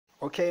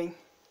Okay,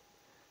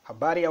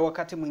 habari ya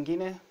wakati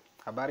mwingine,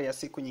 habari ya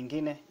siku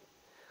nyingine.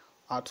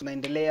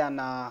 Tunaendelea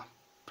na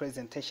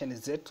presentation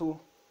zetu.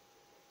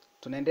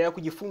 Tunaendelea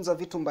kujifunza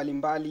vitu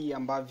mbalimbali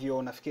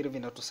ambavyo nafikiri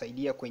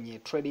vinatusaidia kwenye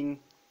trading,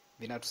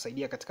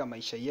 vinatusaidia katika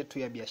maisha yetu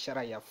ya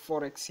biashara ya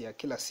Forex ya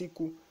kila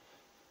siku.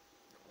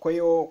 Kwa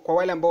hiyo kwa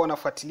wale ambao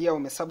wanafuatilia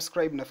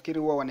wamesubscribe, nafikiri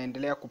huwa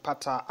wanaendelea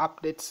kupata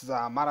updates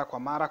za mara kwa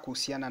mara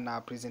kuhusiana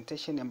na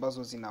presentation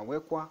ambazo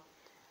zinawekwa.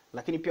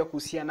 Lakini pia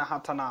kuhusiana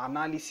hata na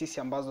analysis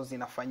ambazo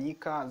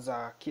zinafanyika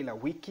za kila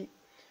wiki.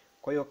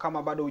 Kwa hiyo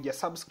kama bado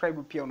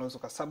hujasubscribe, pia unaweza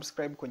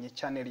kusubscribe kwenye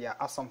channel ya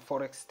Awesome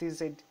Forex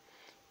TZ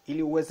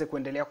ili uweze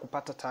kuendelea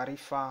kupata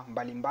taarifa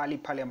mbalimbali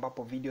pale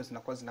ambapo video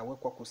zinakuwa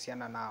zinawekwa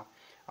kuhusiana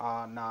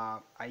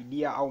na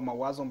idea au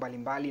mawazo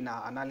mbalimbali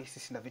na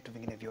analysis na vitu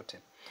vingine vyote.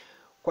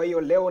 Kwa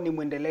hiyo leo ni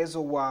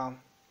mwendelezo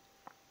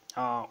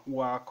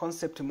wa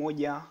concept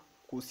moja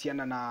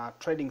kuhusiana na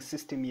trading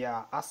system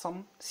ya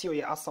Awesome, sio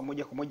ya Awesome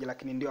moja kwa moja,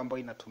 lakini ndio ambayo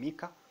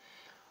inatumika.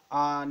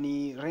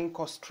 Ni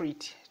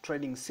RENKOSTREET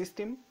trading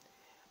system.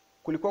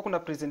 Kulikuwa kuna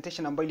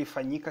presentation ambayo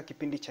ilifanyika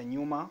kipindi cha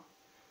nyuma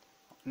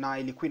na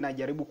ilikuwa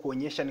inajaribu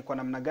kuonyesha ni kwa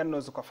namna gani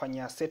unaweza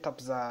kufanya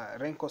setup za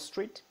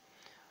RENKOSTREET.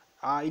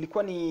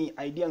 Ilikuwa ni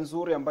idea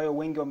nzuri ambayo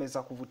wengi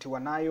wameweza kuvutiwa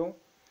nayo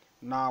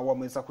na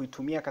wameweza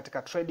kuitumia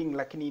katika trading,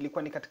 lakini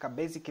ilikuwa ni katika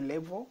basic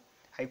level,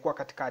 haikuwa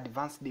katika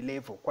advanced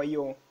level. Kwa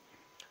hiyo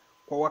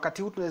kwa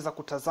wakati huu tunaweza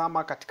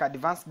kutazama katika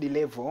advanced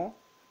level,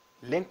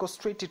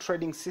 RENKOSTREET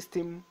trading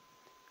system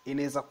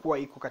inaweza kuwa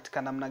iko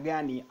katika namna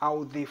gani,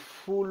 au the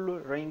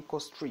full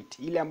RENKOSTREET,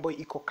 ile ambayo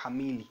iko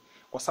kamili.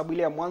 Kwa sababu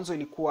ile ya mwanzo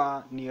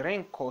ilikuwa ni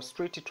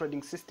RENKOSTREET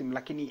trading system,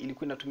 lakini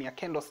ilikuwa inatumia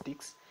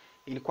candlesticks,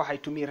 ilikuwa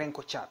haitumii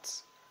Renko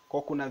charts.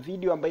 Kwa kuna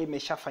video ambayo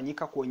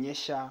imeshafanyika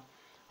kuonyesha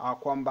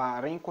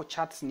kwamba Renko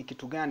charts ni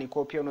kitu gani.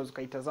 Kwa pia unaweza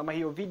kuitazama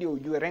hiyo video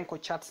ujue Renko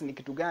charts ni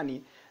kitu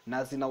gani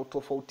na zina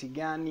utofauti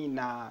gani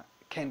na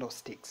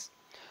candlesticks.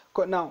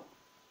 Kwa now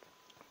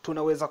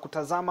tunaweza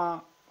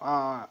kutazama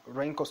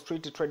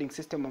RENKOSTREET trading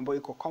system ambayo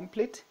iko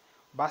complete.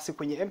 Basi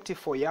kwenye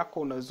MT4 yako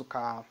unaweza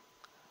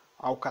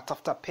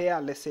ukatafuta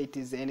pair, let's say it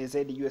is NZ,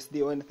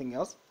 USD or anything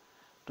else.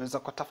 Tunaweza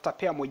kutafuta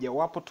pair moja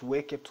wapo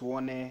tuweke,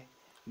 tuone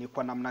ni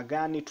kwa namna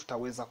gani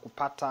tutaweza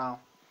kupata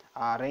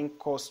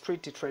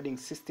RENKOSTREET trading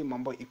system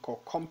ambayo iko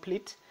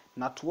complete,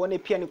 na tuone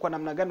pia ni kwa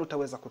namna gani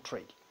utaweza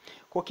kutrade.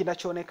 Kwa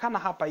kinachoonekana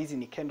hapa, hizi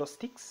ni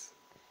candlesticks,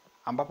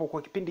 ambapo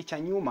kwa kipindi cha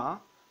nyuma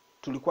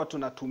tulikuwa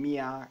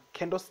tunatumia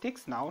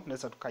candlesticks. Now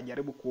tunaweza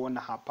tukajaribu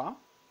kuona hapa,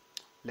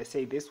 let's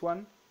say this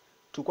one,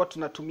 tulikuwa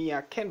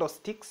tunatumia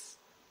candlesticks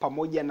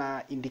pamoja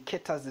na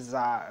indicators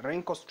za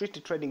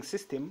RENKOSTREET trading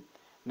system,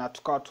 na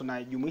tukawa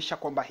tunajumuisha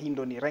kwamba hii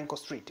ndo ni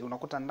RENKOSTREET.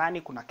 Unakuta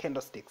ndani kuna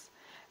candlesticks,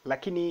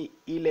 lakini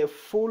ile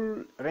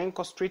full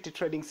RENKOSTREET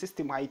trading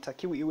system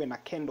haitakiwi iwe na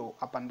candle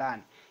hapa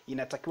ndani,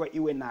 inatakiwa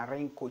iwe na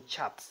Renko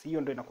charts.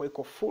 Hiyo ndio inakuwa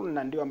iko full,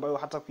 na ndio ambayo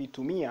hata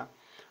kuitumia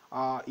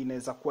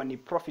inaweza kuwa ni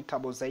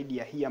profitable zaidi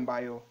ya hii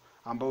ambayo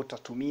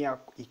utatumia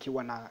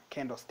ikiwa na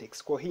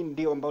candlesticks. Kwa hii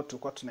ndio ambayo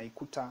tulikuwa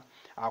tunaikuta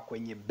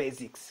kwenye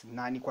basics,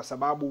 na ni kwa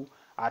sababu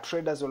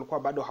traders walikuwa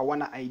bado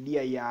hawana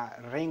idea ya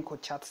Renko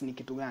charts ni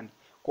kitu gani.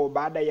 Kwa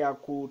baada ya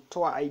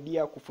kutoa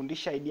idea,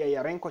 kufundisha idea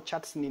ya Renko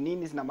charts ni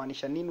nini,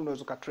 zinamaanisha nini,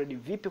 unaweza kutrade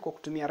vipi kwa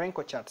kutumia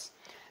Renko charts,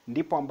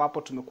 ndipo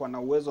ambapo tumekuwa na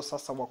uwezo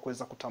sasa wa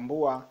kuweza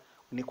kutambua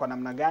ni kwa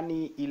namna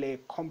gani ile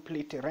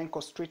complete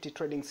RENKOSTREET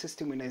trading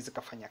system inaweza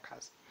kufanya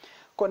kazi.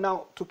 Kwa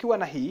now tukiwa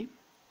na hii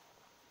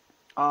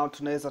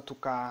tunaweza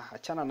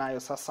tukaachana nayo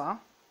sasa,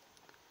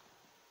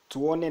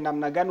 tuone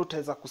namna gani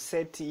utaweza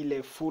kuseti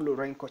ile full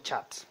Renko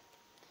chart.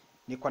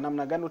 Ni kwa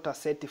namna gani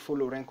utaseti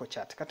full Renko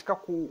chart katika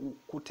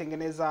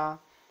kutengeneza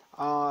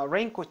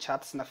Renko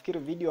charts. Nafikiri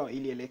video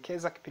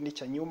ilielekeza kipindi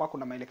cha nyuma,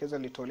 kuna maelekezo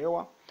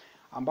yalitolewa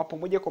ambapo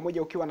moja kwa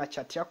moja ukiwa na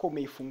chart yako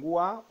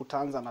umeifungua,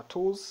 utaanza na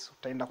tools,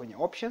 utaenda kwenye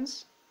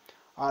options,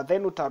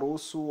 then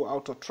utaruhusu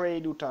auto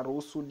trade,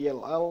 utaruhusu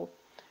DLL,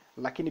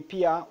 lakini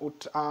pia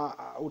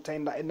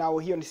utaenda nao,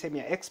 hiyo ni sehemu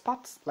ya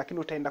experts, lakini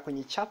utaenda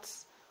kwenye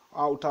charts,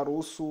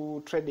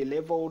 utaruhusu trade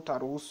level,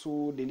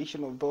 utaruhusu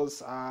deletion of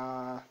those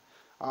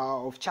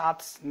of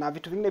charts na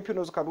vitu vingine pia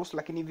unaweza kuruhusu,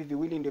 lakini hivi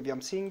viwili ndio vya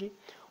msingi.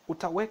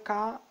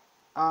 Utaweka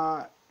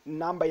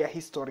namba ya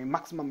history,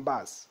 maximum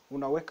bars,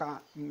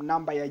 unaweka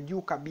namba ya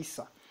juu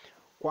kabisa,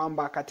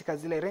 kwamba katika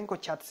zile Renko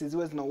charts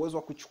ziwe zina uwezo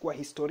wa kuchukua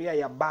historia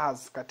ya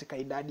bars katika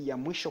idadi ya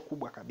mwisho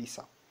kubwa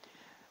kabisa.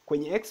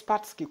 Kwenye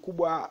experts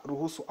kikubwa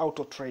ruhusu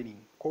auto trading.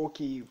 Kwa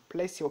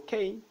ukiplace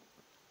okay,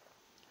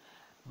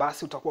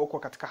 basi utakuwa uko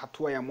katika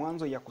hatua ya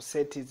mwanzo ya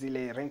kuseti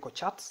zile Renko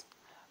charts.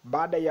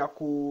 Baada ya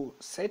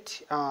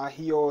kuset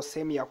hiyo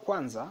sehemu ya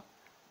kwanza,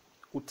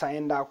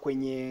 utaenda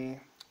kwenye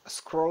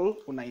scroll,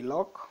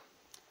 unailock,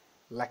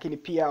 lakini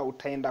pia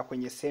utaenda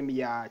kwenye sehemu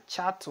ya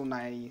chart,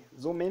 unai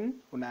zoom in,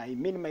 unai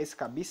minimize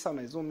kabisa,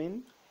 unai zoom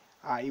in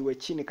iwe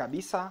chini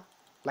kabisa.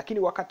 Lakini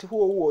wakati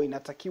huo huo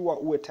inatakiwa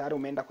uwe tayari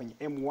umeenda kwenye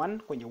M1,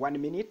 kwenye 1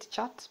 minute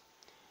chart.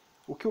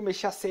 Ukiwa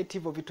umesha set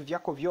hivyo vitu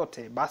vyako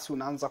vyote, basi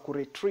unaanza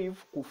kuretrieve,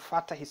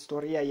 kufuata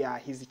historia ya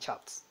hizi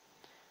charts.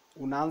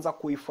 Unaanza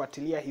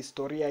kuifuatilia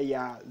historia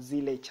ya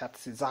zile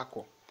charts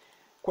zako.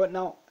 Kwa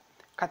now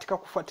katika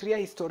kufuatilia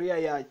historia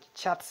ya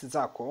charts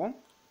zako,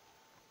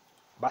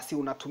 basi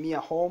unatumia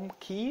home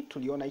key,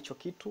 tuliona hicho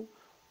kitu.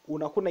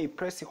 Unakuwa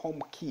unaipress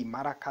home key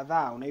mara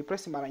kadhaa,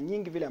 unaipress mara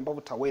nyingi vile ambavyo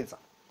utaweza.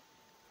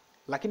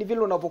 Lakini vile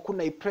unavyokuwa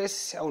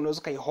unaipress au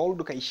unaweza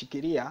kaihold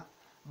kaishikilia,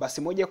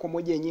 basi moja kwa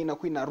moja yenyewe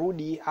inakuwa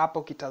inarudi hapa,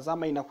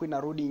 ukitazama inakuwa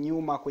inarudi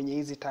nyuma kwenye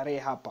hizi tarehe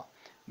hapa.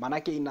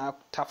 Manake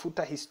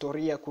inatafuta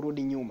historia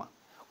kurudi nyuma.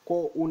 Kwa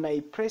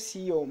unaipress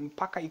hiyo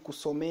mpaka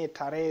ikusomee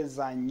tarehe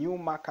za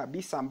nyuma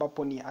kabisa,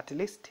 ambapo ni at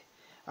least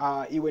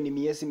iwe ni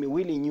miezi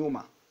miwili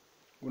nyuma.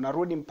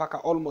 Unarudi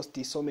mpaka almost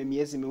isome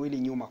miezi miwili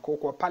nyuma.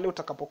 Kwa pale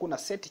utakapokuwa na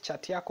set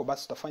chart yako,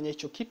 basi utafanya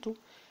hicho kitu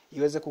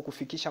iweze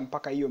kukufikisha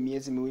mpaka hiyo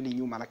miezi miwili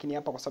nyuma. Lakini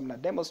hapa kwa sababu na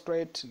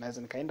demonstrate,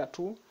 naweza nikaenda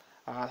tu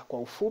kwa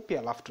ufupi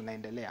alafu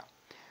tunaendelea.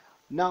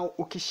 Now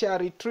ukisha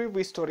retrieve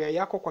historia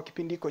yako kwa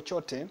kipindi hiko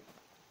chote,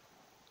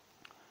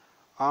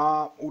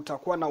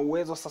 utakuwa na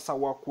uwezo sasa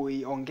wa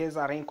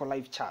kuiongeza Renko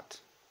live chart.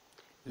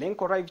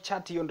 Renko live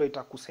chart hiyo ndio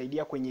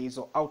itakusaidia kwenye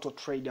hizo auto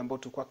trade ambayo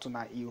tulikuwa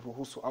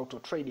tunairuhusu auto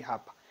trade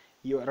hapa.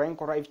 Hiyo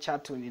Renko live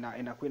chart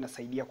inakuwa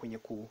inasaidia kwenye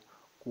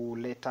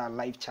kuleta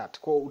live chart.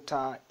 Kwa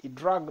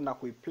uta-drag na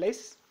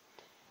kuiplace.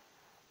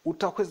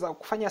 Utaweza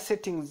kufanya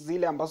settings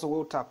zile ambazo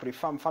wewe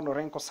utaprefer, mfano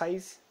Renko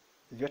size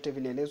vyote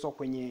vilielezwa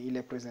kwenye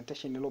ile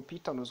presentation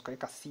iliyopita. Unaweza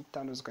kuweka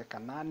 6, unaweza kuweka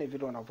 8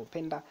 vile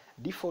unavyopenda.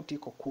 Default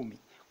iko 10.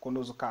 Kwa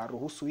unaweza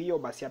kuruhusu hiyo,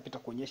 basi hapa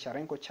itakuonyesha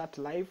Renko chart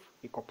live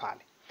iko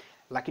pale.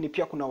 Lakini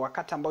pia kuna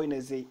wakati ambao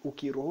inaweza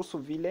ukiruhusu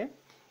vile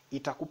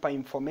itakupa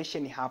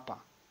information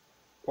hapa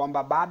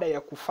kwamba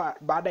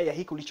baada ya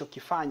hiki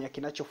ulichokifanya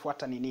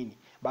kinachofuata ni nini.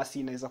 Basi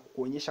inaweza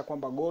kukuonyesha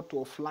kwamba go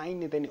to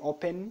offline then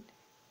open,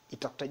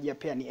 itakutajia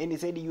pia ni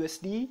NZ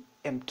USD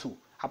M2.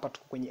 Hapa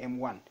tuko kwenye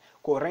M1.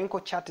 Kwa Renko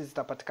chart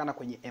zitapatikana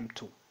kwenye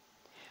M2.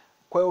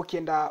 Kwa hiyo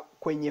ukienda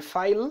kwenye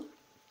file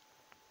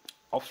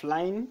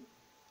offline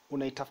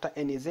unaitafuta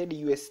NZ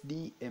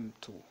USD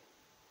M2.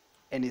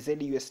 NZ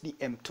USD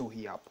M2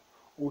 hii hapo.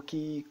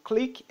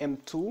 Ukiclick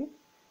M2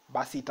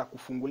 basi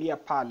itakufungulia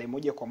pale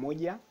moja kwa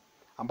moja,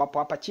 ambapo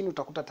hapa chini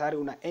utakuta tayari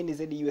una NZ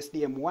USD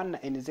M1 na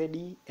NZ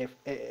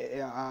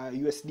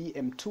USD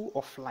M2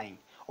 offline.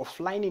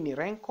 Offline ni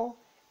Renko,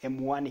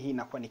 M1 hii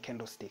inakuwa ni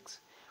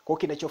candlesticks. Kwa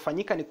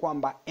kinachofanyika ni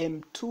kwamba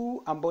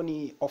M2 ambayo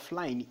ni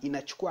offline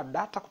inachukua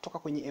data kutoka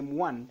kwenye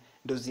M1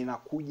 ndio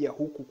zinakuja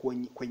huku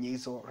kwenye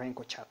hizo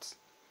Renko charts.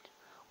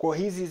 Kwa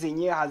hizi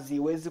zenyewe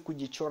haziwezi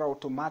kujichora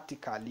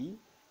automatically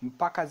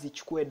mpaka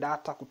zichukue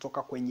data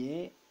kutoka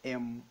kwenye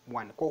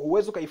M1. Kwa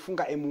huwezi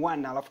ukaifunga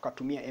M1 alafu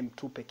katumia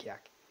M2 peke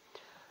yake.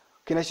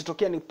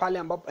 Kinachotokea ni pale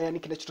ambapo, yani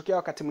kinachotokea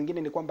wakati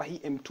mwingine ni kwamba hii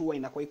M2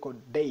 inakuwa iko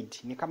dead,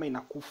 ni kama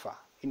inakufa.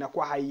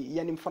 Inakuwa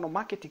yani mfano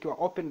market ikiwa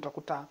open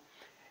utakuta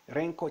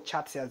Renko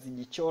charts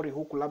hazijichori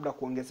huku labda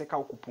kuongezeka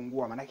au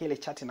kupungua, maana ile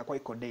chart inakuwa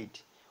iko dead.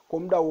 Kwa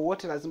muda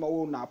wowote lazima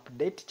uwe una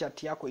update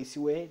chart yako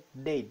isiwe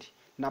dead.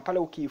 Na pale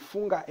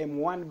ukiifunga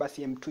M1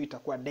 basi M2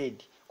 itakuwa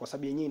dead kwa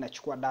sababu yenyewe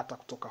inachukua data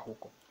kutoka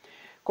huko.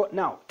 Kwa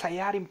now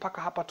tayari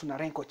mpaka hapa tuna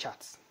Renko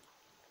charts.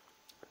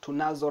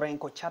 Tunazo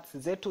Renko charts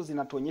zetu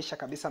zinatuonyesha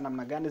kabisa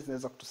namna gani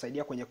zinaweza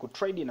kutusaidia kwenye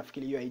kutrade.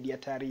 Nafikiri hiyo idea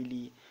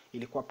tayari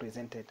ilikuwa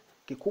presented.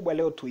 Kikubwa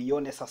leo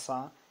tuione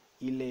sasa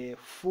ile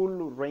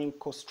full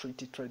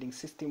RENKOSTREET trading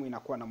system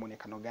inakuwa na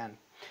muonekano gani.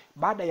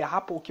 Baada ya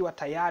hapo ukiwa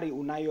tayari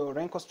unayo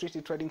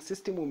RENKOSTREET trading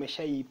system,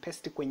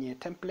 umeshaipaste kwenye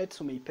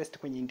templates, umeipaste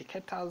kwenye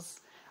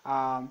indicators,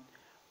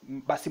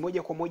 basi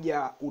moja kwa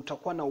moja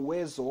utakuwa na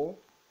uwezo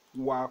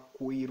wa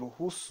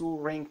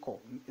kuiruhusu Renko.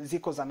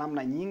 Ziko za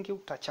namna nyingi,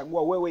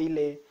 utachagua wewe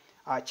ile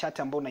chart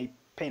ambayo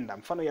unaipenda.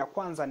 Mfano ya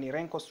kwanza ni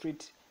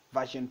RENKOSTREET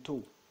version 2.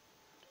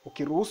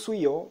 Ukiruhusu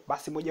hiyo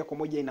basi moja kwa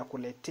moja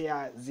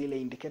inakuletea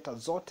zile indicator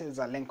zote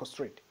za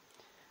RENKOSTREET.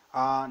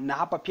 Na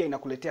hapa pia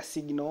inakuletea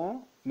signal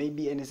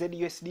maybe NZ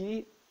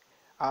USD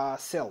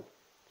sell.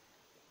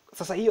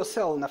 Sasa hiyo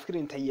sell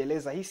nafikiri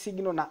nitaieleza. Hii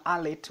signal na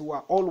alert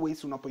wa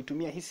always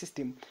unapoitumia hii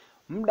system,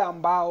 muda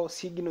ambao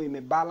signal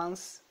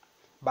imebalance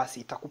basi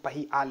itakupa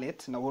hii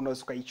alert na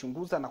unaweza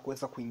kuichunguza na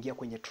kuweza kuingia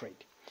kwenye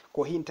trade.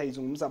 Kwa hii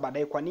nitaizungumza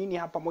baadaye kwa nini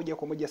hapa moja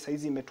kwa moja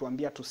saizi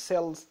imetuambia to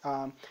sell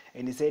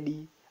NZ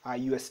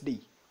USD.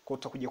 Kwa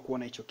utakuja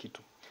kuona hicho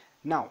kitu.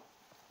 Now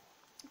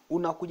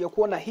unakuja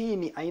kuona hii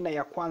ni aina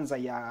ya kwanza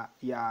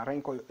ya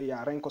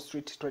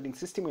RENKOSTREET trading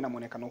system, ina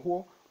muonekano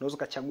huo. Unaweza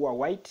kuchagua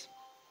white,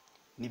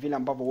 ni vile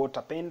ambavyo wewe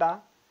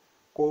utapenda.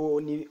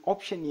 Kwa ni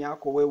option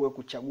yako wewe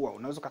kuchagua.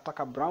 Unaweza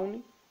kutaka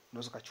brown,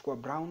 unaweza kuchukua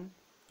brown,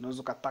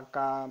 unaweza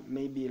kutaka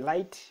maybe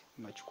light,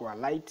 unachukua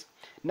light.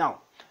 Now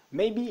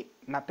maybe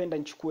napenda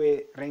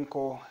nichukue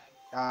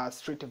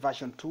RENKOSTREET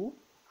version 2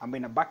 ambayo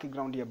ina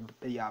background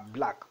ya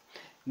black.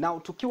 Now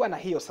tukiwa na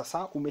hiyo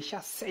sasa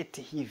umesha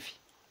set hivi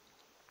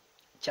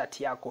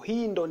chart yako.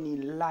 Hii ndo ni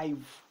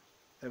live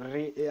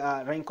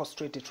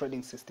RENKOSTREET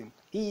trading system.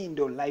 Hii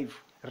ndo live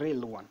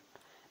real one.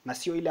 Na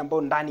sio ile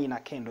ambayo ndani ina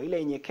kendo. Ile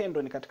yenye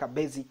kendo ni katika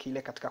basic,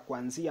 ile katika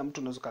kuanzia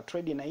mtu unaweza ka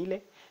trade na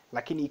ile,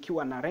 lakini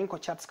ikiwa na Renko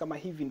charts kama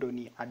hivi ndo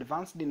ni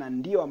advanced na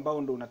ndio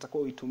ambao ndo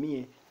unatakiwa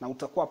uitumie na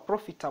utakuwa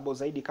profitable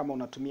zaidi kama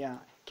unatumia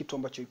kitu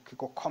ambacho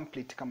kiko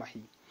complete kama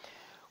hii.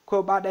 Kwa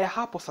hiyo baada ya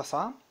hapo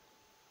sasa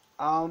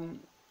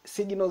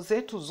signal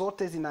zetu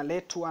zote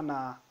zinaletwa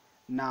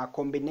na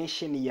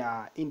combination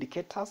ya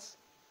indicators.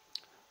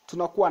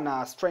 Tunakuwa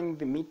na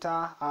strength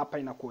meter hapa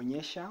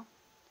inakuonyesha,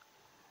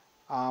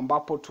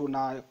 ambapo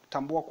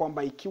tunatambua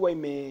kwamba ikiwa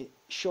ime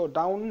show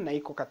down na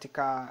iko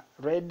katika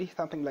red,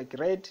 something like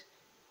red,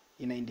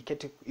 ina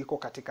indicate iko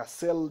katika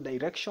sell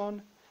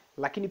direction.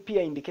 Lakini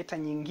pia indicator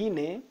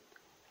nyingine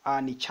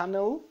ni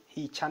channel,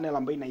 hii channel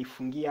ambayo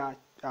inaifungia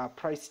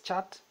price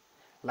chart.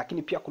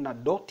 Lakini pia kuna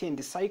dot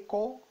and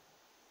cycle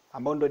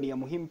ambayo ndo ni ya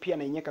muhimu pia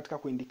na yenyewe katika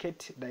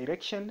kuindicate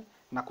direction,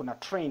 na kuna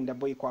trend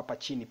ambayo iko hapa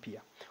chini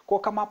pia. Kwa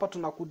kama hapa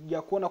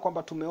tunakuja kuona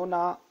kwamba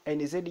tumeona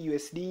NZ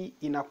USD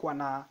inakuwa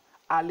na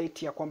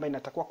alert ya kwamba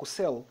inatakiwa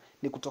kusell,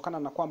 ni kutokana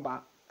na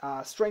kwamba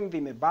strength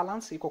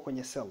imebalance, iko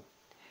kwenye sell.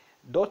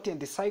 Dot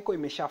and cycle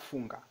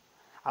imeshafunga.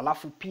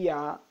 Alafu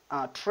pia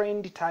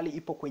trend tayari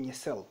ipo kwenye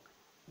sell.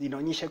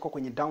 Inaonyesha iko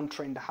kwenye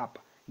downtrend hapa.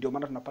 Ndio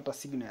maana tunapata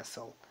signal ya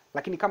sell.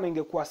 Lakini kama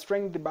ingekuwa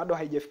strength bado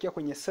haijafikia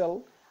kwenye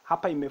sell,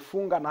 hapa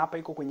imefunga na hapa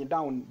iko kwenye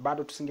down,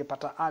 bado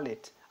tusingepata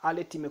alert.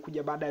 Alert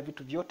imekuja baada ya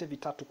vitu vyote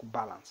vitatu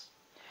kubalance.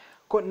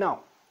 Kwa now,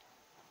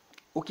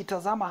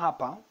 ukitazama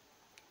hapa,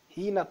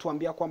 hii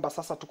inatuambia kwamba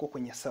sasa tuko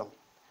kwenye sell.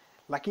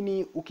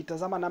 Lakini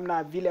ukitazama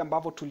namna vile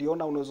ambavyo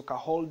tuliona unaweza ka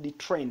hold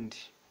trend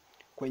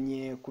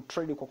kwenye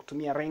kutrade kwa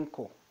kutumia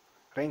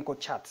Renko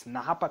charts,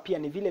 na hapa pia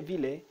ni vile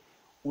vile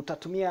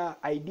utatumia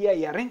idea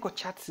ya Renko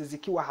charts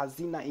zikiwa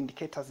hazina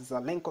indicators za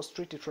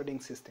RENKOSTREET trading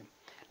system.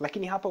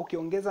 Lakini hapa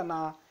ukiongeza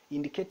na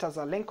indicators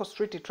za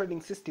RENKOSTREET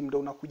trading system, ndio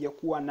unakuja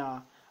kuwa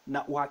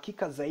na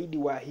uhakika zaidi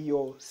wa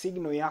hiyo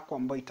signal yako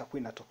ambayo itakuwa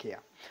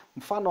inatokea.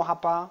 Mfano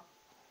hapa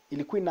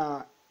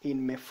ilikuwa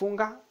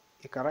imefunga,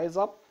 ika rise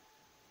up,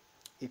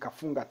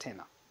 ikafunga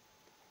tena,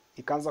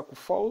 ikaanza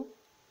kufall,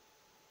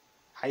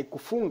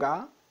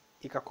 haikufunga,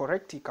 ika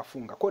correct,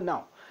 ikafunga. Kwa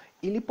now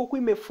ilipokuwa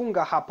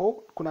imefunga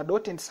hapo, kuna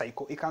dot and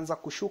cycle, ikaanza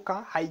kushuka,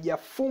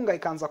 haijafunga,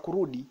 ikaanza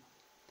kurudi.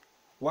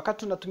 Wakati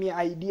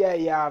tunatumia idea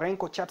ya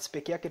Renko charts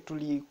peke yake,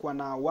 tulikuwa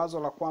na wazo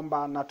la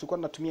kwamba, na tulikuwa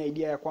tunatumia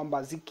idea ya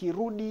kwamba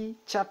zikirudi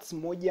charts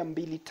 1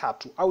 2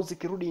 3 au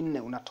zikirudi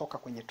 4 unatoka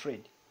kwenye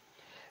trade.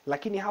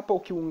 Lakini hapa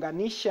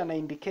ukiunganisha na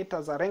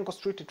indicator za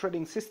RENKOSTREET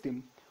trading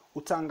system,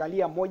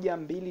 utaangalia 1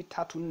 2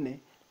 3 4,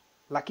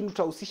 lakini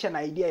utahusisha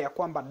na idea ya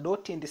kwamba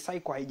dot and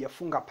cycle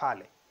haijafunga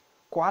pale.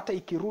 Kwa hata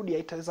ikirudi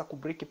haitaweza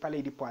kubreak pale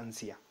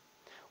ilipoanzia.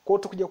 Kwa hiyo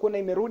utakuja kuona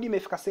imerudi,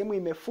 imefika sehemu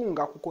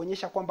imefunga,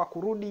 kukuonyesha kwamba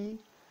kurudi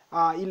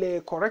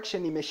ile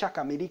correction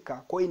imeshakamilika.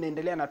 Kwa hiyo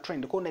inaendelea na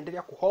trend. Kwa hiyo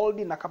unaendelea kuhold,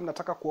 na kama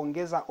unataka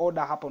kuongeza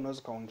order hapa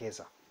unaweza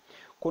kaongeza.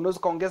 Kwa unaweza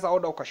kaongeza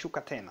order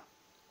ukashuka tena.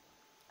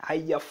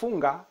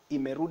 Haijafunga,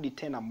 imerudi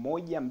tena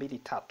 1 2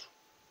 3.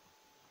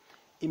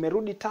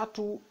 Imerudi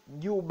 3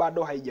 juu,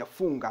 bado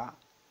haijafunga,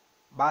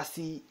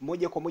 basi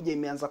moja kwa moja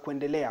imeanza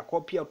kuendelea.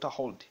 Kwa pia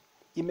utahold.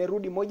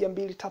 Imerudi 1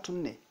 2 3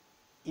 4.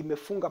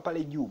 Imefunga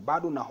pale juu,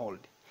 bado na hold.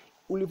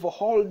 Ulivyo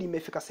hold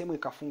imefika sehemu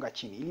ikafunga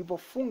chini.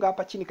 Ilivyofunga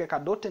hapa chini kaeka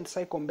dot and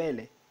cycle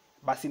mbele,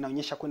 basi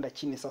inaonyesha kwenda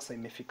chini, sasa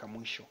imefika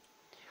mwisho.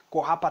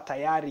 Kwa hapa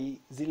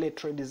tayari zile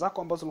trade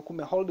zako ambazo ulikuwa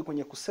umehold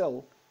kwenye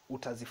kusell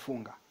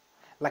utazifunga.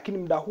 Lakini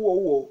muda huo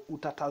huo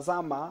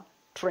utatazama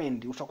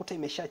trend, utakuta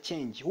imesha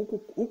change.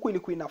 Huku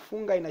ilikuwa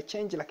inafunga, ina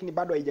change, lakini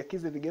bado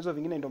haijakizi vigezo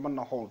vingine, ndio maana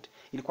na hold.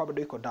 Ilikuwa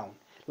bado iko down.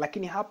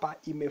 Lakini hapa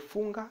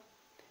imefunga,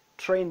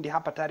 trend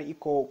hapa tayari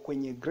iko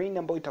kwenye green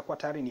ambayo itakuwa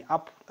tayari ni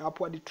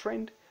upward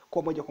trend.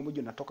 Kwa moja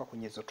unatoka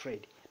kwenye hizo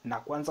trade na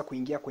kuanza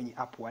kuingia kwenye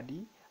upward,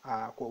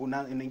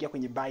 unaingia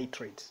kwenye buy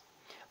trades.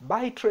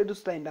 Buy trades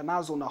utaenda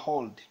nazo na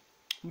hold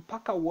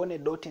mpaka uone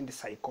dot and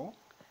cycle,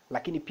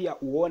 lakini pia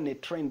uone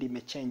trend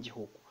imechange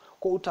huku.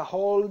 Kwa uta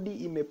hold,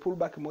 ime pull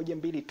back 1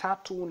 2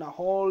 3, na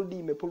hold,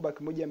 ime pull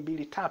back 1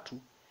 2 3,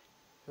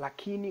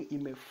 lakini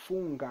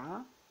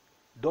imefunga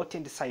dot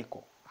and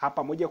cycle.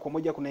 Hapa moja kwa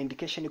moja kuna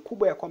indication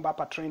kubwa ya kwamba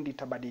hapa trend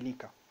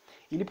itabadilika.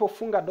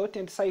 Ilipofunga dot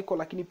and cycle,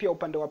 lakini pia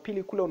upande wa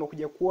pili kule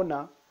unakuja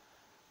kuona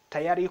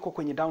tayari iko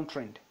kwenye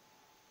downtrend.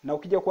 Na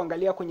ukija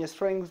kuangalia kwenye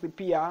strength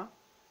pia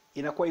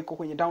inakuwa iko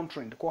kwenye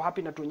downtrend. Kwa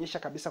hapa inatuonyesha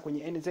kabisa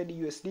kwenye NZ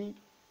USD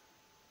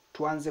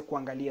tuanze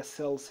kuangalia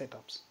sell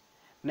setups.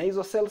 Na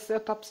hizo sell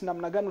setups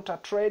namna gani uta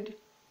trade?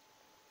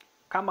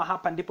 Kama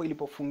hapa ndipo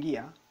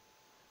ilipofungia,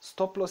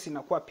 stop loss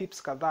inakuwa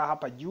pips kadhaa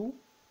hapa juu.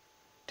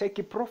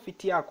 Take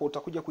profit yako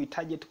utakuja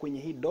kuitarget kwenye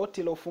hii dot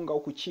iliyofunga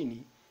huku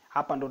chini.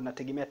 Hapa ndo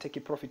tunategemea take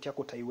profit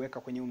yako utaiweka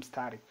kwenye huu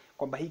mstari,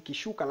 kwamba hii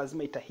kishuka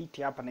lazima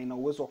itahiti hapa na ina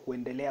uwezo wa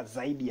kuendelea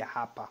zaidi ya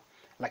hapa.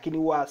 Lakini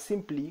huwa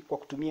simply kwa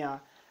kutumia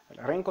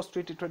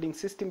RENKOSTREET trading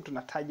system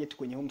tuna target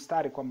kwenye huu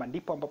mstari, kwamba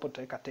ndipo ambapo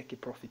tutaweka take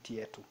profit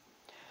yetu.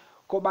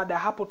 Kwa baada ya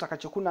hapo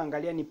utakachokuna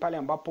angalia ni pale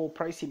ambapo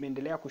price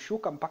imeendelea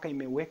kushuka mpaka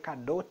imeweka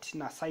dot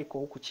na cycle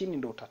huku chini,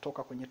 ndio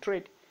utatoka kwenye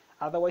trade.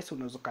 Otherwise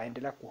unaweza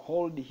kaendelea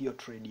kuhold hiyo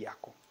trade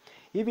yako.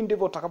 Hivi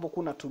ndivyo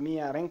utakavyokuwa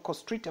unatumia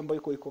RENKOSTREET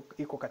ambayo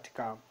iko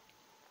katika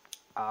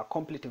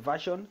complete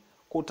version.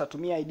 Kwa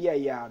utatumia idea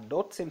ya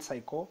dots and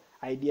cycle,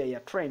 idea ya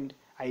trend,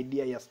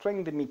 idea ya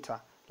strength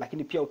meter,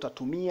 lakini pia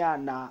utatumia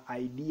na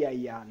idea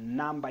ya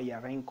namba ya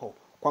Renko,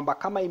 kwamba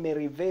kama ime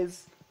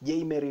reverse je,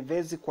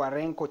 imereverse kwa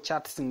renko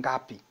charts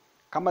ngapi.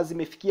 Kama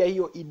zimefikia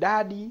hiyo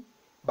idadi,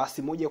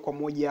 basi moja kwa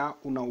moja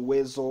una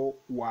uwezo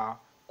wa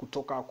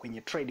kutoka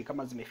kwenye trade.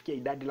 Kama zimefikia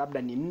idadi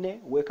labda ni 4,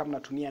 wewe kama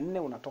unatumia 4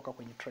 unatoka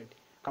kwenye trade.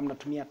 Kama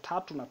unatumia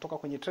 3 unatoka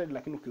kwenye trade,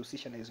 lakini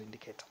ukihusisha na hizo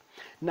indicator.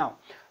 Now,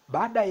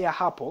 baada ya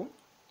hapo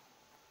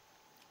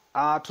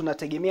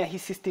tunategemea hii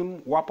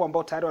system, wapo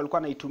ambao tayari walikuwa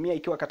wanaitumia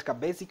ikiwa katika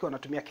basic,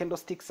 wanatumia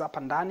candlesticks hapa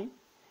ndani,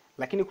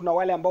 lakini kuna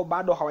wale ambao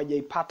bado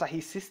hawajaipata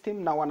hii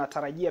system na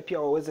wanatarajia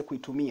pia waweze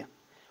kuitumia.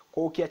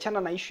 Kwa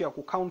ukiachana na issue ya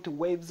kucount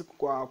waves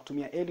kwa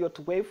kutumia Elliott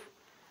wave,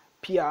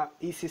 pia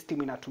hii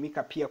system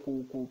inatumika pia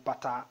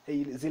kupata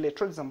zile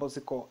trades ambazo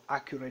ziko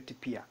accurate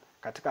pia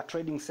katika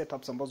trading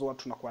setups ambazo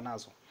watu tunakuwa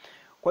nazo.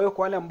 Kwa hiyo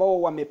kwa wale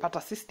ambao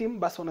wamepata system,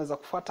 basi wanaweza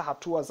kufuata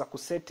hatua za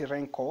kuseti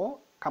renko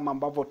kama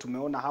ambavyo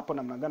tumeona hapo,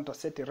 namna gani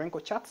tutaseti renko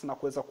charts na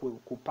kuweza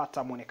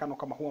kupata muonekano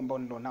kama huu ambao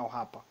ndio nao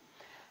hapa.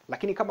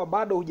 Lakini kama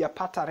bado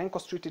hujapata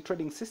RENKOSTREET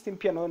trading system,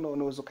 pia naona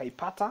unaweza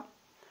kaipata.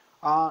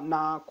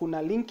 Na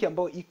kuna link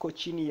ambayo iko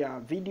chini ya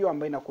video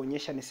ambayo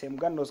inakuonyesha ni sehemu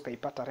gani unaweza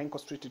kaipata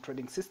RENKOSTREET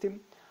trading system.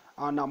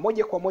 Na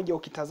moja kwa moja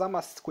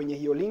ukitazama kwenye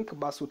hiyo link,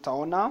 basi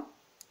utaona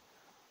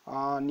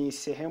ni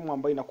sehemu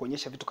ambayo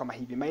inakuonyesha vitu kama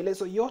hivi.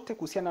 Maelezo yote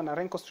kuhusiana na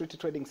RENKOSTREET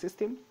trading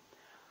system.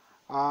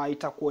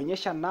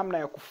 Itakuonyesha namna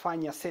ya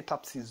kufanya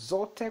setups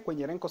zote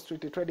kwenye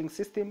RENKOSTREET trading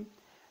system.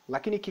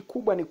 Lakini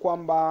kikubwa ni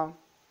kwamba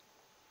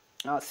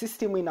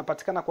system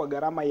inapatikana kwa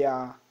gharama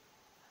ya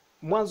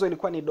mwanzo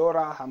ilikuwa ni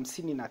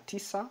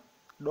 $59.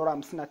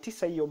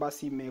 $59 hiyo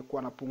basi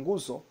imekuwa na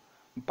punguzo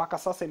mpaka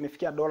sasa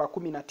imefikia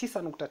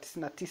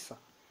 $19.99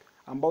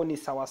 ambao ni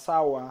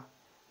sawasawa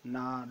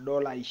na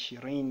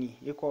 $20.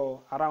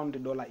 Iko around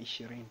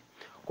 $20.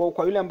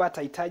 Kwa yule ambaye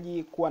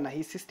atahitaji kuwa na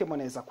hii system,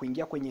 anaweza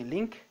kuingia kwenye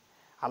link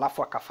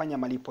alafu akafanya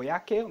malipo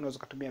yake. Unaweza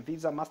kutumia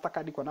Visa,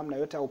 Mastercard kwa namna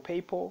yote au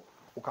PayPal,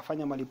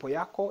 ukafanya malipo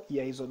yako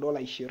ya hizo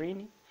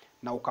 $20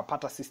 na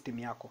ukapata system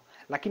yako.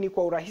 Lakini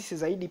kwa urahisi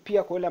zaidi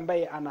pia kwa yule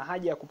ambaye ana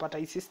haja ya kupata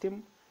hii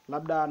system,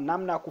 labda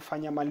namna ya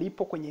kufanya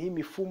malipo kwenye hii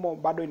mifumo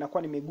bado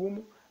inakuwa ni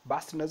migumu,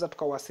 basi tunaweza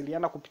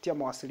tukawasiliana kupitia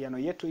mawasiliano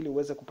yetu ili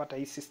uweze kupata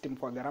hii system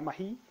kwa gharama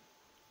hii,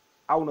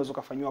 au unaweza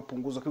kufanywa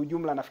punguzo. Kwa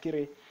ujumla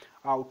nafikiri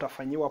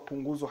utafanywa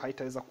punguzo,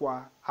 haitaweza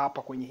kuwa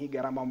hapa kwenye hii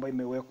gharama ambayo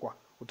imewekwa,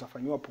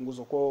 utafanywa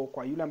punguzo.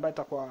 Kwa yule ambaye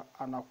atakuwa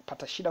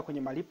anapata shida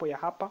kwenye malipo ya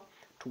hapa,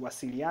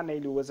 tuwasiliane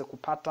ili uweze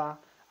kupata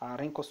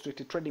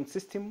RENKOSTREET trading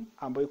system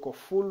ambayo iko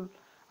full,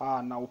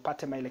 na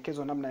upate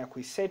maelekezo namna ya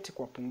kuiset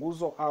kwa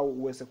punguzo au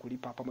uweze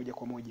kulipa hapa moja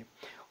kwa moja.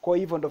 Kwa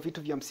hivyo ndo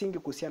vitu vya msingi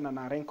kuhusiana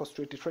na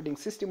RENKOSTREET trading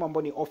system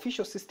ambayo ni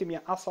official system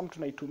ya ASAM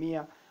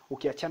tunaitumia.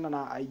 Ukiachana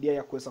na idea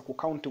ya kuweza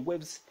kucount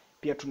waves,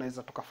 pia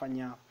tunaweza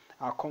tukafanya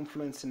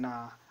confluence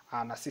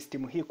na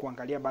system hii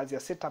kuangalia baadhi ya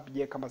setup,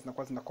 je kama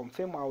zinakuwa zina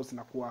confirm au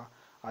zinakuwa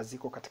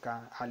ziko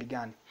katika hali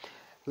gani.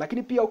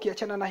 Lakini pia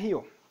ukiachana na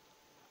hiyo,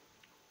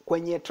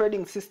 kwenye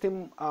trading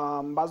system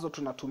ambazo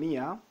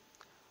tunatumia,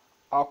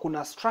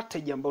 kuna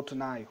strategy ambayo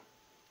tunayo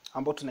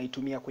ambayo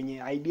tunaitumia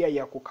kwenye idea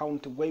ya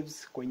kucount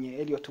waves kwenye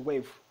Elliott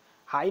wave.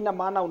 Haina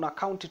maana una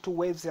count tu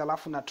waves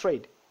alafu na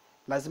trade.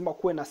 Lazima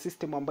kuwe na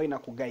system ambayo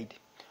inakuguide.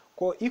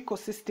 Kwa iko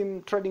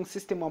system, trading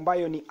system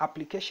ambayo ni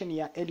application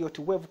ya Elliott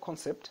wave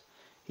concept.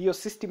 Hiyo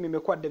system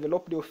imekuwa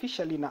developed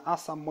officially na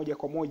ASAM moja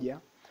kwa moja,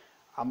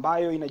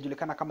 ambayo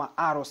inajulikana kama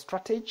arrow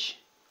strategy.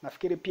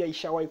 Nafikiri pia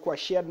ishawahi kuwa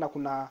shared na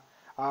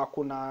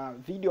kuna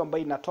video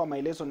ambayo inatoa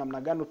maelezo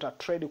namna gani uta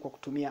trade kwa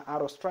kutumia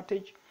arrow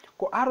strategy.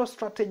 Kwa arrow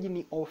strategy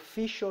ni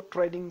official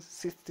trading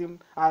system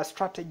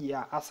strategy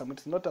ya ASAM.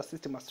 It's not a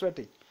system, a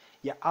strategy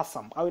ya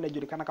ASAM, au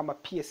inajulikana kama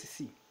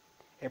PSC,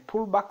 a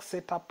pullback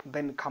setup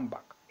then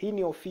comeback. Hii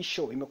ni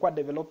official, imekuwa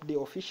developed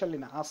officially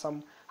na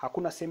ASAM.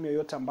 Hakuna sehemu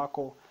yoyote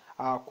ambako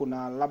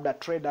kuna labda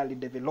trader ali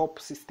develop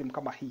system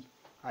kama hii.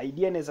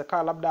 Idea inaweza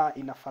kaa labda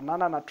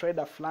inafanana na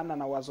trader fulani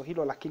na wazo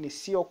hilo, lakini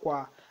sio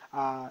kwa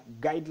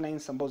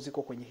guidelines ambazo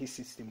ziko kwenye hii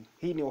system.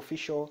 Hii ni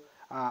official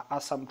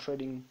ASAM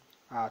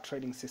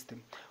trading system.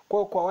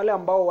 Kwa wale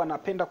ambao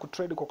wanapenda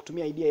kutrade kwa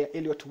kutumia idea ya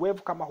Elliott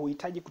wave, kama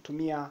huhitaji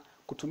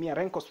kutumia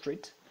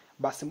RENKOSTREET,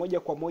 basi moja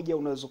kwa moja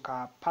unaweza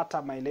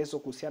kupata maelezo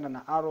kuhusiana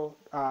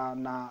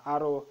na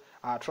arrow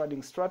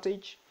trading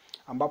strategy,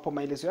 ambapo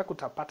maelezo yako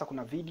utapata,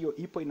 kuna video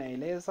ipo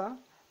inaeleza.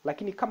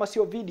 Lakini kama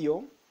sio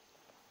video,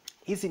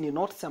 hizi ni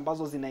notes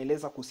ambazo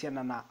zinaeleza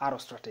kuhusiana na arrow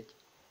strategy.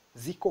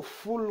 Ziko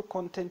full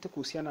content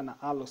kuhusiana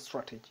na arrow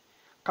strategy.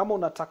 Kama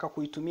unataka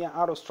kuitumia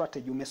arrow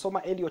strategy,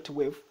 umesoma Elliott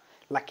wave,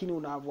 lakini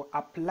unavyo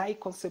apply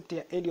concept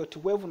ya Elliott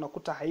wave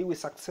unakuta haiwi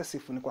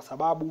successful, ni kwa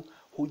sababu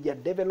huja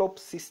develop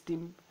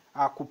system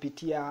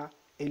kupitia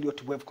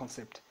Elliott wave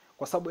concept.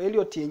 Kwa sababu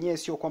Elliott yenyewe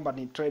sio kwamba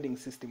ni trading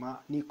system,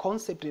 ni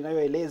concept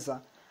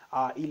inayoeleza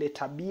ile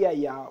tabia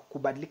ya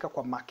kubadilika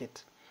kwa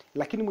market.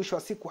 Lakini mwisho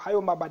wa siku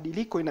hayo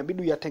mabadiliko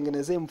inabidi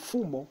yatengenezee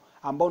mfumo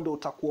ambao ndio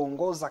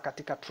utakuongoza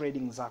katika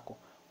trading zako.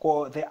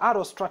 Kwa the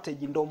arrow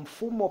strategy ndo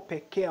mfumo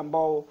pekee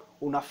ambao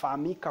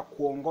unafahamika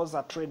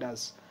kuongoza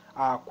traders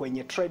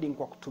kwenye trading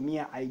kwa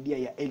kutumia idea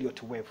ya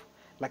Elliott wave.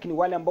 Lakini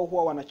wale ambao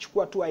huwa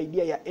wanachukua tu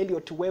idea ya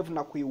Elliott wave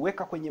na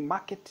kuiweka kwenye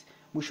market,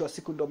 mwisho wa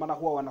siku ndio maana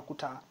huwa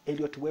wanakuta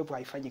Elliott wave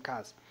haifanyi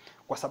kazi.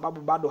 kwa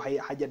sababu bado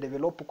haja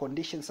develop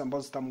conditions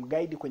ambazo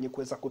zitamguide kwenye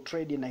kuweza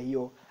kutrade na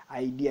hiyo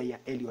idea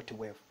ya Elliott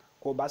wave.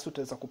 Kwa basi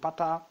utaweza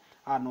kupata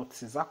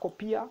notes zako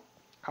pia,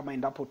 kama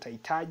endapo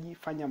utahitaji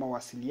fanya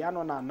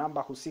mawasiliano na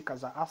namba husika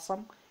za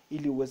ASAM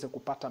ili uweze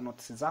kupata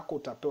notes zako.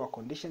 Utapewa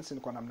conditions ni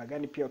kwa namna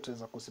gani pia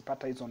utaweza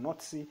kuzipata hizo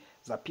notes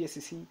za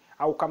PSC,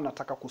 au kama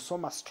nataka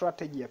kusoma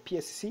strategy ya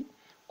PSC,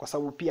 kwa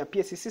sababu pia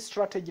PSC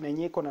strategy na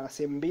yenyewe iko na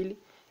sehemu mbili.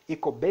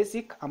 Iko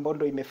basic ambayo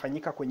ndio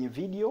imefanyika kwenye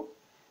video,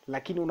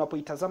 lakini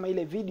unapoitazama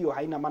ile video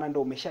haina maana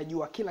ndio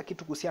umeshajua kila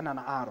kitu kuhusiana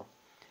na arrow.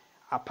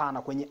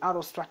 Hapana, kwenye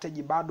arrow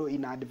strategy bado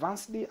ina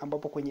advanced,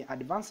 ambapo kwenye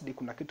advanced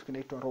kuna kitu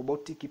kinaitwa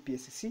robotic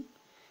PSC.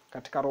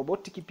 Katika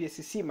robotic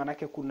PSC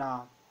manake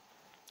kuna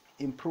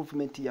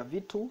improvement ya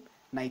vitu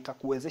na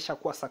itakuwezesha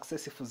kuwa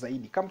successful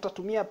zaidi. Kama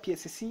utatumia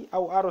PSC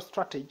au arrow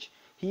strategy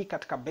hii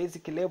katika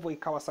basic level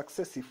ikawa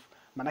successful,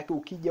 manake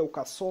ukija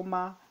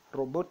ukasoma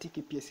robotic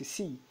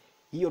PSC,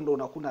 hiyo ndo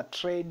unakuwa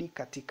trade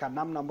katika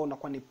namna ambayo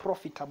unakuwa ni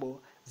profitable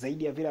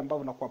zaidi ya vile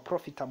ambavyo unakuwa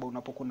profitable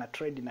unapokuwa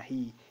trade na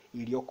hii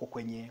iliyoko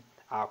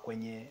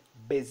kwenye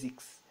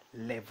basics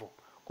level.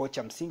 Kwa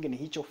cha msingi ni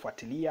hicho,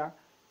 fuatilia.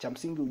 Cha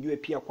msingi ujue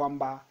pia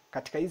kwamba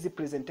katika hizi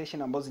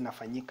presentation ambazo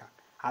zinafanyika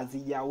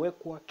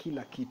hazijawekwa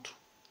kila kitu,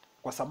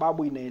 kwa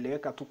sababu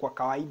inaeleweka tu. Kwa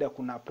kawaida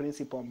kuna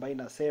principle ambayo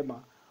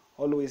inasema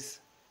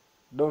always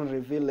don't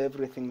reveal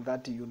everything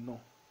that you know.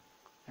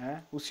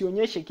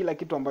 Usionyeshe kila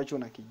kitu ambacho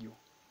unakijua.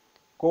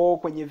 Kwa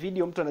kwenye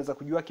video mtu anaweza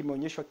kujua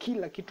kimeonyeshwa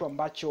kila kitu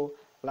ambacho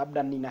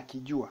labda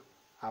ninakijua.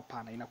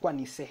 Hapana, inakuwa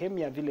ni sehemu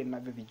ya vile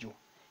ninavyovijua.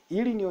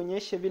 Ili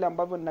nionyeshe vile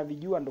ambavyo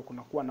ninavijua, ndo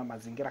kunakuwa na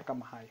mazingira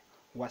kama hayo.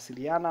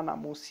 Wasiliana na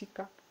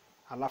mhusika,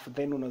 alafu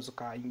then unaweza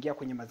kaingia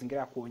kwenye mazingira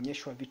ya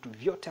kuonyeshwa vitu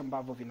vyote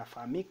ambavyo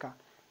vinafahamika,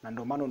 na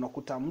ndio maana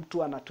unakuta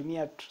mtu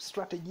anatumia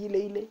strategy ile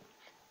ile,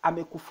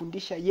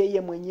 amekufundisha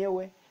yeye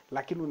mwenyewe,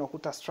 lakini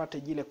unakuta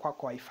strategy ile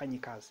kwako haifanyi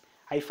kazi.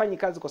 Haifanyi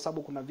kazi kwa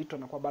sababu kuna vitu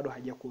anakuwa bado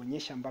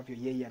hajakuonyesha ambavyo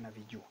yeye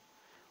anavijua.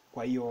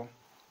 Kwa hiyo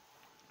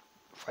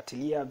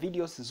fuatilia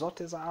videos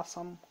zote za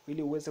ASAM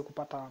ili uweze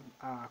kupata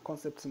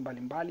concepts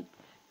mbalimbali,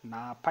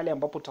 na pale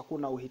ambapo utakuwa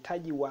na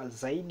uhitaji wa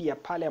zaidi ya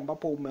pale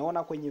ambapo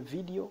umeona kwenye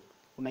video,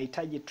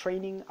 unahitaji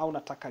training au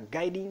unataka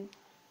guiding,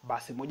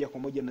 basi moja kwa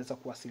moja unaweza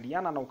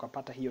kuwasiliana na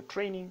ukapata hiyo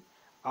training,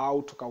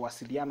 au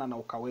tukawasiliana na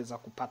ukaweza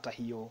kupata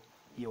hiyo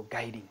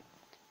guiding.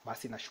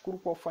 Basi nashukuru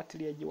kwa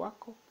ufuatiliaji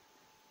wako.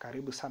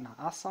 Karibu sana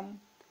ASAM.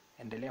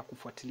 Endelea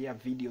kufuatilia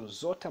video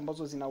zote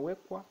ambazo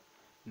zinawekwa,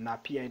 na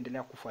pia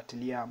endelea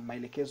kufuatilia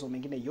maelekezo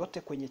mengine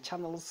yote kwenye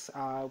channels,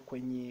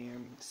 kwenye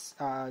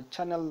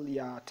channel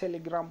ya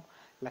Telegram,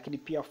 lakini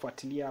pia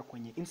fuatilia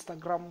kwenye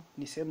Instagram.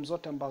 Ni sehemu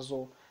zote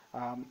ambazo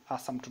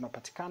ASAM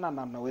tunapatikana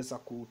na naweza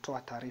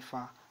kutoa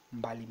taarifa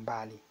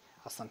mbalimbali.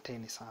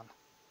 Asanteni sana.